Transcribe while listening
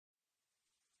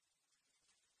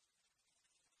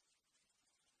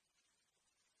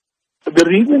The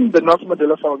reason the Nelson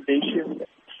Mandela Foundation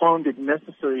found it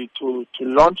necessary to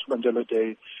launch Mandela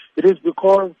Day, it is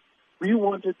because we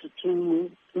wanted to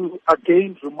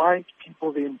again remind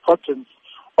people the importance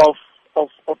of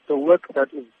the work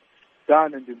that is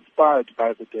done and inspired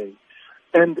by the day.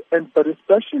 But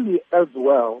especially as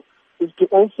well is to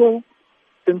also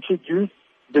introduce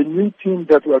the new theme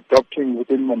that we're adopting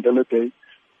within Mandela Day,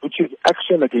 which is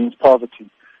action against poverty.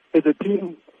 The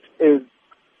theme is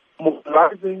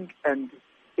mobilizing and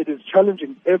it is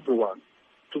challenging everyone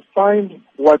to find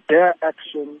what their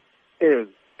action is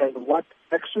and what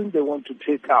action they want to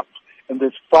take up in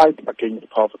this fight against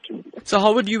poverty. So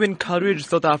how would you encourage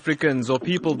South Africans or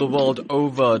people the world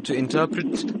over to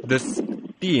interpret this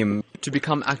theme to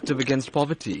become active against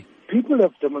poverty? People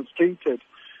have demonstrated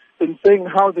in saying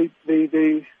how they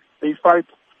fight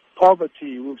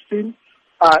poverty. We've seen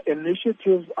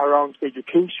initiatives around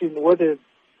education, where there's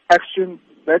action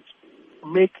that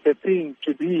make the thing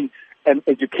to be an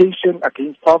education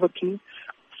against poverty,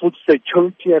 food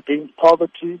security against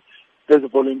poverty, there's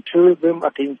volunteerism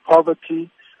against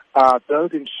poverty,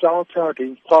 building shelter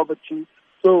against poverty.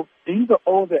 So these are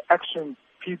all the actions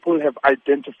people have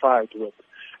identified with.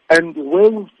 And where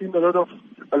we've seen a lot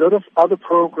of other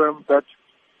programs that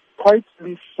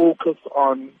quietly focus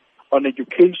on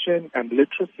education and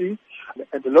literacy,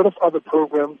 and a lot of other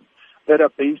programs that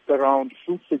are based around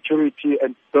food security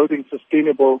and building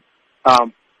sustainable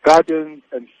gardens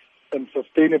and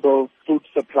sustainable food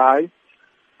supply.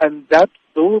 And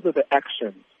those are the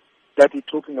actions that we're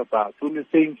talking about. When you're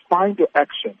saying find your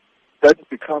action, that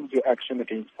becomes your action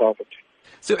against poverty.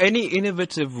 So any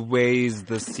innovative ways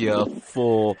this year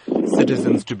for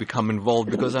citizens to become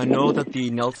involved? Because I know that the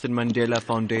Nelson Mandela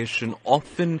Foundation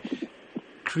often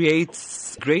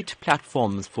creates great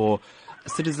platforms for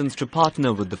citizens to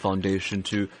partner with the foundation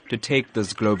to take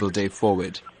this global day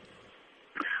forward.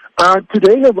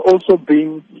 Today has also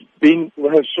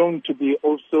has shown to be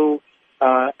also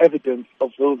evidence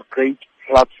of those great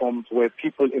platforms where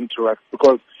people interact,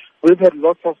 because we've had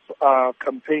lots of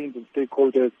campaigns and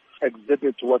stakeholders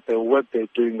exhibit what their work they're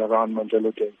doing around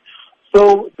Mandela Day.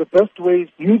 So the best way is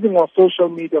using our social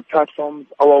media platforms,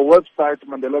 our website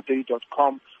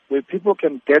mandeladay.com, where people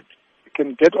can get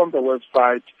on the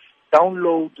website,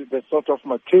 download the sort of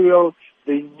material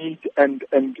they need, and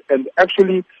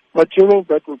actually material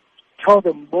that will tell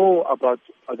them more about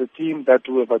the theme that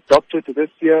we have adopted this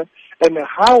year and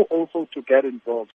how also to get involved.